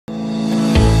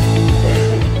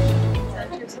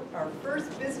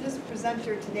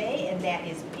presenter today, and that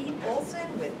is Pete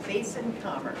Olson with Basin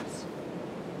Commerce.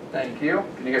 Thank you.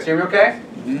 Can you guys hear me okay?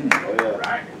 Oh, yeah.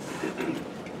 Right.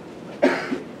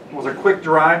 It was a quick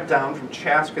drive down from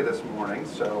Chaska this morning,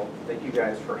 so thank you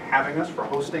guys for having us, for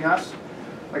hosting us.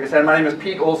 Like I said, my name is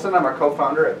Pete Olson. I'm a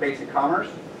co-founder at Basin Commerce.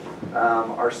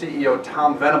 Our CEO,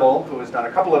 Tom Venable, who has done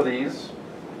a couple of these,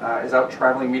 is out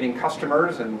traveling, meeting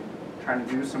customers, and trying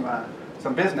to do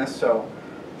some business.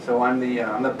 So I'm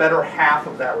the better half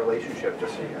of that relationship,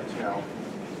 just so you guys know.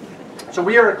 So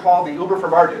we are called the Uber for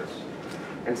Barges.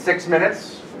 In 6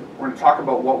 minutes, we're going to talk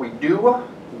about what we do,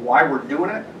 why we're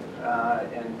doing it,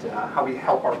 and how we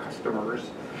help our customers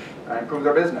improve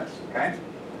their business. Okay.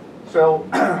 So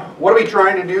what are we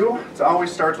trying to do? It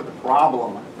always starts with the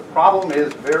problem. The problem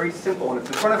is very simple, and it's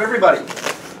in front of everybody.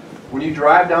 When you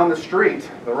drive down the street,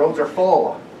 the roads are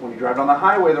full. When you drive down the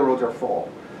highway, the roads are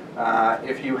full.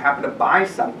 If you happen to buy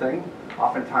something,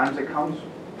 oftentimes it comes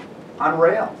on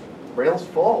rail. Rail's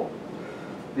full.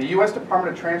 The U.S.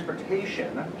 Department of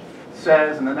Transportation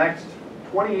says in the next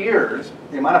 20 years,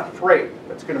 the amount of freight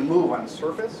that's going to move on the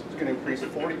surface is going to increase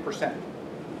 40%.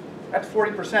 That's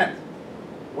 40%.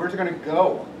 Where's it going to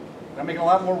go? They're not making a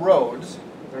lot more roads.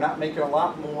 They're not making a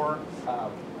lot more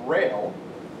rail,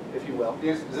 if you will.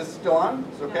 Is this still on?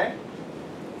 Is it okay?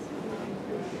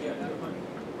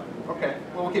 Okay,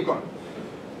 well, we'll keep going.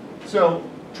 So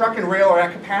truck and rail are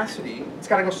at capacity. It's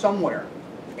got to go somewhere.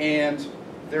 And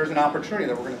there's an opportunity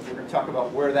that we're going to talk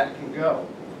about where that can go.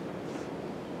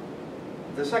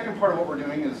 The second part of what we're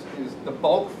doing is the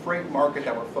bulk freight market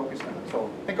that we're focused on. So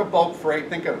think of bulk freight,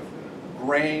 think of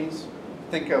grains,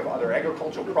 think of other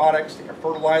agricultural products, think of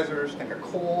fertilizers, think of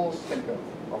coals, think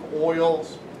of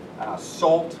oils,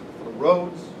 salt for the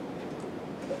roads.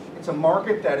 It's a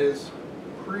market that is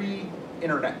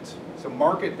pre-internet. It's a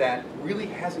market that really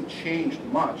hasn't changed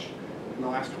much in the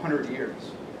last 100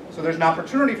 years. So there's an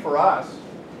opportunity for us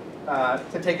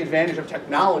to take advantage of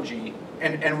technology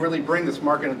and really bring this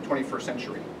market into the 21st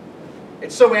century.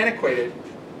 It's so antiquated.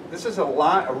 This is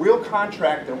a real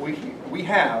contract that we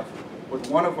have with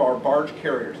one of our barge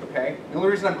carriers, okay? The only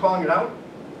reason I'm calling it out,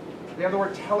 they have the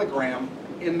word telegram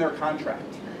in their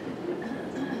contract.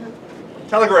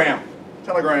 Telegram.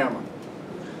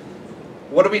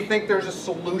 What do we think there's a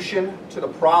solution to the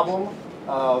problem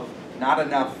of not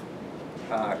enough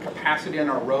capacity on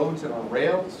our roads and our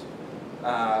rails?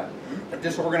 A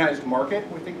disorganized market?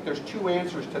 We think there's two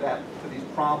answers to these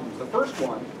problems. The first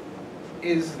one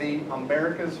is the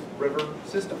America's River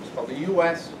System. It's called the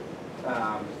U.S.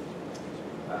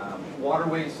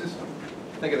 Waterway System.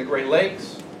 Think of the Great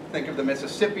Lakes, think of the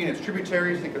Mississippi and its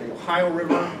tributaries, think of the Ohio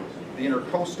River, the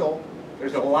intercoastal.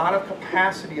 There's a lot of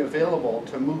capacity available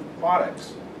to move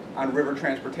products on river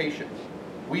transportation.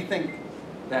 We think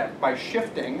that by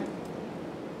shifting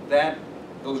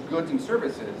those goods and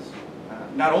services,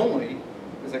 not only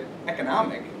is it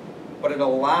economic, but it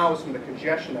allows some of the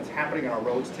congestion that's happening on our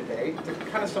roads today to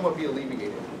kind of somewhat be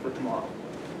alleviated for tomorrow.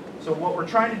 So what we're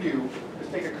trying to do is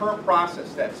take a current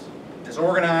process that's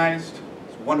disorganized,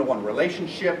 it's one-to-one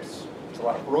relationships, there's a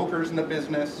lot of brokers in the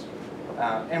business,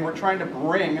 and we're trying to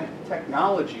bring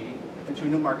technology into a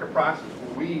new market process.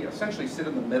 We essentially sit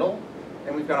in the middle,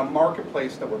 and we've got a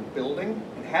marketplace that we're building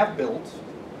and have built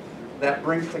that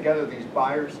brings together these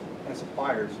buyers and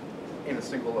suppliers in a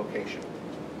single location.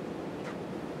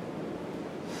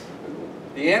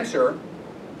 The answer,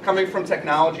 coming from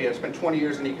technology, I've spent 20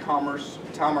 years in e-commerce.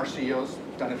 Tom, our CEO's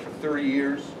done it for 30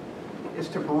 years, is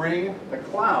to bring the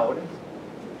cloud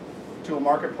to a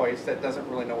marketplace that doesn't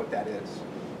really know what that is.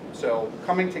 So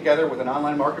coming together with an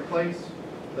online marketplace,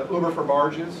 the Uber for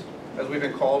Barges, as we've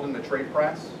been called in the trade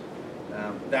press,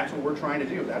 that's what we're trying to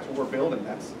do. That's what we're building.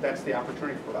 That's the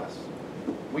opportunity for us.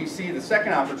 We see the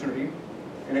second opportunity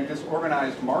in a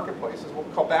disorganized marketplace is what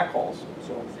we call backhauls.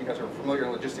 So if you guys are familiar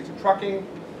with logistics and trucking,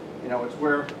 you know, it's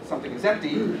where something is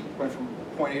empty, going from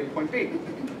point A to point B.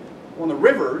 Well, in the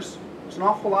rivers, there's an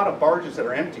awful lot of barges that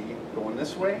are empty going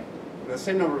this way, and the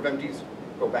same number of empties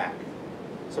go back.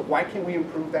 So why can't we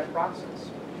improve that process?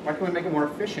 Why can't we make it more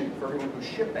efficient for everyone who's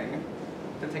shipping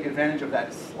to take advantage of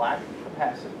that slack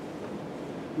capacity?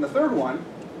 And the third one,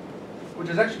 which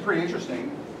is actually pretty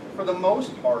interesting, for the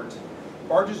most part,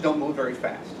 barges don't move very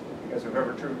fast. You guys have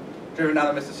ever driven down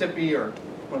the Mississippi or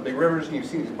one of the big rivers and you've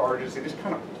seen these barges, they just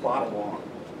kind of plod along.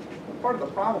 But part of the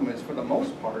problem is, for the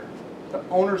most part, the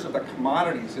owners of the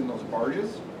commodities in those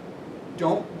barges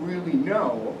don't really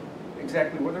know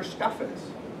exactly where their stuff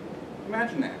is.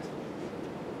 Imagine that.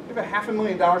 You have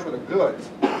 $500,000 worth of goods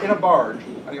in a barge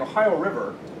on the Ohio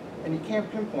River, and you can't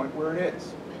pinpoint where it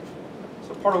is.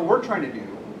 So part of what we're trying to do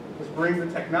is bring the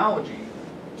technology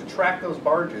to track those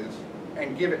barges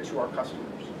and give it to our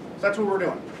customers. So that's what we're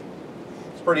doing.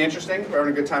 It's pretty interesting. We're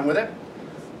having a good time with it.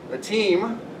 The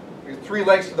team, there's 3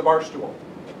 legs to the bar stool.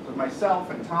 So myself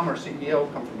and Tom, our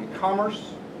CEO, come from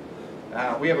e-commerce.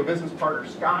 We have a business partner,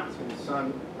 Scott, and his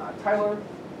son, Tyler.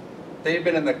 They've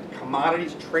been in the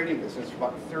commodities trading business for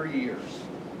about 30 years.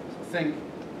 So think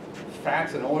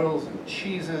fats and oils and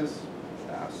cheeses,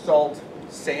 salt,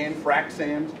 sand, frac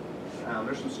sand.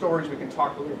 There's some stories we can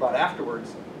talk a little about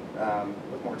afterwards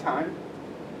with more time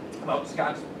about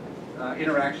Scott's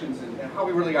interactions and how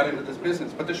we really got into this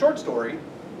business. But the short story,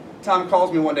 Tom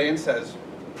calls me one day and says,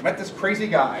 I met this crazy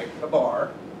guy at a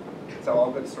bar. That's how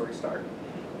all good stories start.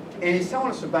 And he's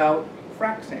telling us about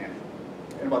frac sand.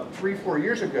 And about 3-4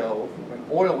 years ago, when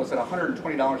oil was at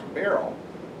 $120 a barrel,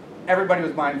 everybody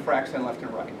was buying frac sand left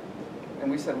and right. And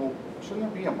we said, well, shouldn't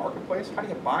there be a marketplace? How do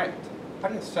you buy it? How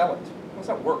do you sell it? How does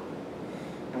that work?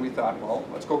 And we thought, well,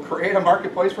 let's go create a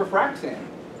marketplace for frac sand.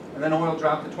 And then oil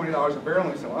dropped to $20 a barrel,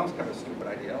 and we said, well, that's kind of a stupid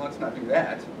idea. Let's not do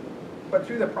that. But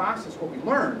through the process, what we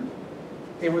learned,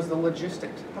 it was the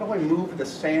logistics. How do I move the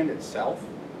sand itself?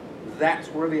 That's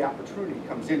where the opportunity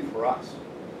comes in for us.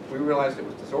 We realized it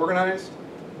was disorganized,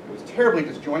 it was terribly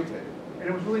disjointed, and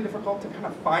it was really difficult to kind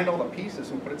of find all the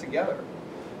pieces and put it together.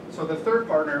 So the third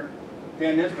partner,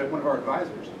 Dan Nisbet, one of our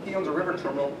advisors, he owns a river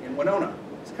terminal in Winona.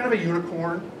 It's kind of a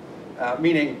unicorn,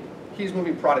 meaning he's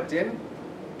moving product in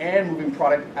and moving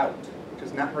product out, which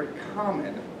is not very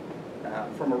common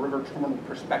from a river terminal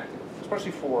perspective,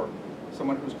 especially for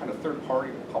someone who's kind of third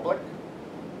party or public.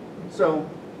 So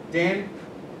Dan,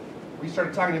 we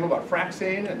started talking to him about frac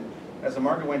sand, and as the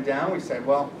market went down, we said,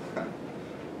 well,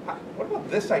 what about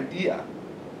this idea?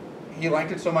 He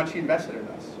liked it so much he invested in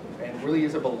us, and really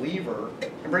is a believer,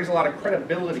 and brings a lot of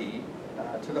credibility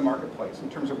to the marketplace in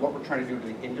terms of what we're trying to do to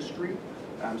the industry.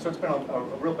 So it's been a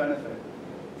real benefit.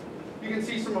 You can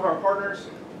see some of our partners,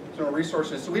 some of our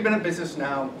resources. So we've been in business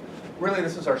now, really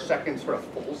this is our second sort of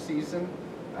full season.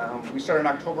 We started in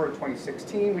October of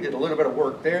 2016. We did a little bit of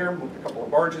work there, moved a couple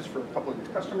of barges for a couple of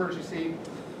these customers you see.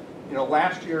 You know,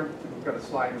 last year, we've got a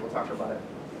slide and we'll talk about it.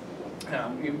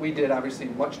 We did obviously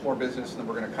much more business than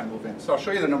we're going to kind of move in. So I'll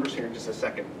show you the numbers here in just a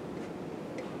second.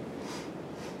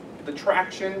 The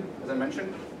traction, as I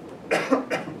mentioned,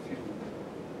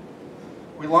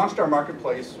 we launched our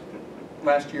marketplace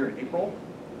last year in April.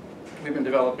 We've been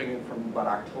developing it from about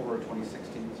October of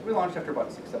 2016. So we launched after about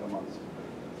 6-7 months.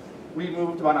 We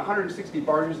moved about 160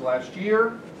 barges last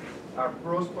year. Our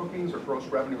gross bookings or gross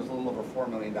revenue was a little over $4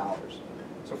 million.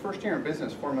 So first year in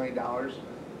business, $4 million,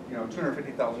 you know,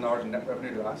 $250,000 in net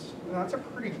revenue to us. You know, that's a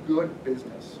pretty good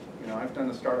business. You know, I've done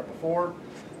the startup before.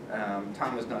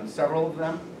 Tom has done several of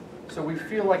them. So we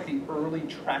feel like the early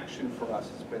traction for us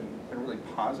has been really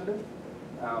positive.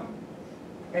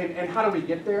 And how do we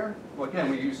get there? Well, again,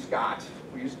 we use Scott,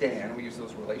 we use Dan, we use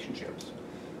those relationships.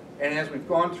 And as we've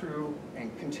gone through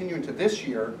and continue into this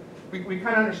year, we kind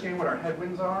of understand what our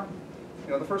headwinds are.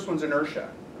 You know, the first one's inertia.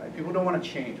 Right? People don't want to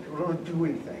change. People don't want to do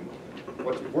anything.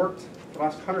 What's worked for the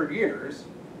last 100 years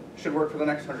should work for the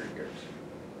next 100 years.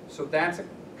 So that's a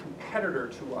competitor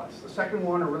to us. The second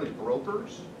one are really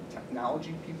brokers,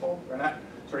 technology people. They're not,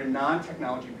 sorry,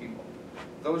 non-technology people.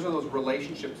 Those are those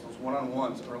relationships, those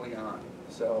one-on-ones early on.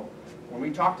 So when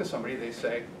we talk to somebody, they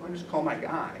say, well, I just call my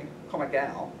guy, call my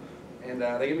gal, and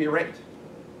they give me a rate.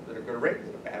 Is it a good rate? Is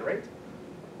it a bad rate?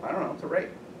 I don't know, it's a rate.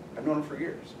 I've known them for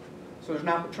years. So there's an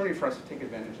opportunity for us to take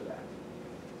advantage of that.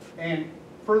 And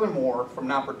furthermore, from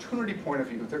an opportunity point of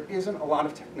view, there isn't a lot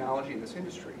of technology in this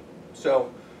industry.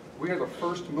 So we are the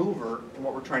first mover in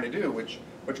what we're trying to do, which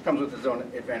comes with its own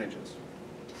advantages.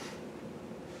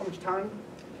 How much time?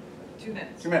 2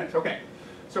 minutes. 2 minutes, okay.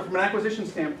 So from an acquisition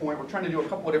standpoint, we're trying to do a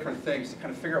couple of different things to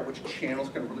kind of figure out which channels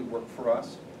can really work for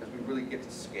us as we really get to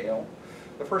scale.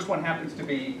 The first one happens to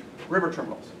be river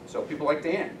terminals. So people like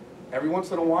Dan. Every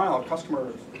once in a while, a customer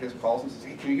of his calls and says,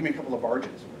 hey, can you give me a couple of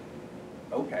barges?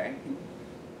 Okay. He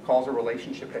calls a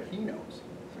relationship that he knows.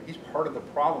 So he's part of the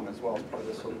problem as well as part of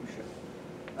the solution.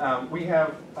 We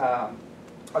have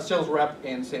a sales rep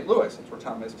in St. Louis. That's where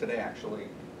Tom is today, actually.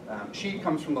 She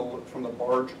comes from the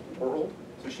barge world.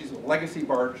 So she's a legacy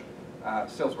barge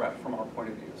sales rep from our point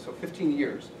of view. So 15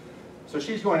 years. So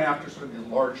she's going after sort of these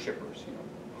large shippers, you know,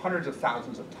 hundreds of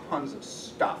thousands of tons of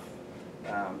stuff.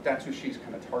 That's who she's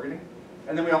kind of targeting.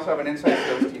 And then we also have an inside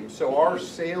sales team. So our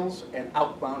sales and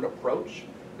outbound approach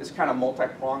is kind of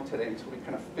multi-pronged today until we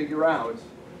kind of figure out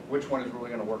which one is really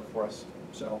going to work for us.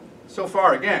 So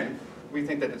far, again, we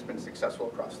think that it's been successful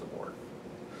across the board.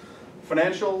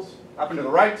 Financials, up and to the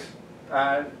right.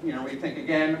 You know, we think,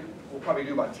 again, we'll probably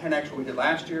do about 10x what we did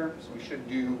last year. So we should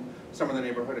do somewhere in the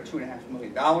neighborhood of $2.5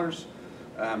 million.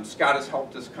 Scott has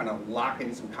helped us kind of lock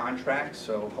in some contracts,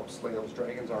 so help slay those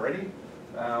dragons already.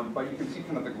 But you can see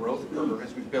kind of the growth curve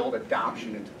as we build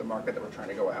adoption into the market that we're trying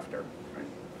to go after. Right?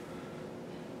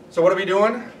 So what are we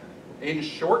doing? In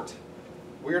short,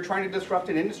 we are trying to disrupt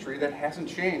an industry that hasn't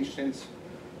changed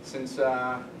since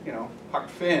Huck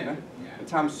Finn and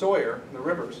Tom Sawyer and the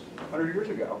Rivers 100 years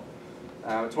ago.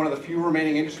 It's one of the few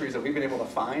remaining industries that we've been able to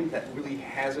find that really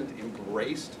hasn't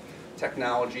embraced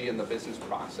technology in the business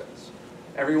process.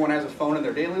 Everyone has a phone in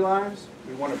their daily lives.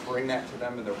 We want to bring that to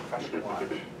them in their professional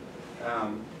lives.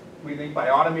 We think by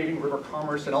automating river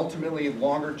commerce and ultimately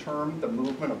longer term, the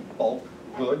movement of bulk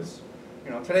goods.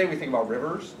 Today we think about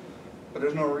rivers, but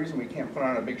there's no reason we can't put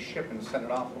on a big ship and send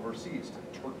it off overseas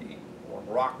to Turkey or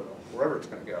Morocco, wherever it's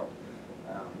going to go.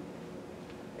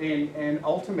 And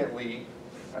ultimately,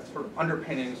 that's sort of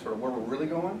underpinning sort of where we're really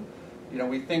going.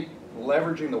 We think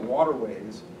leveraging the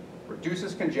waterways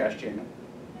reduces congestion,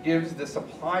 gives the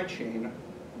supply chain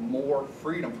more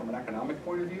freedom from an economic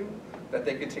point of view, that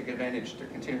they can take advantage to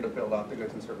continue to build out the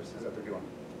goods and services that they're doing.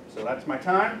 So that's my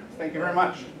time. Thank you very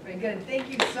much. Very good. Thank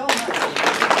you so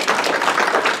much.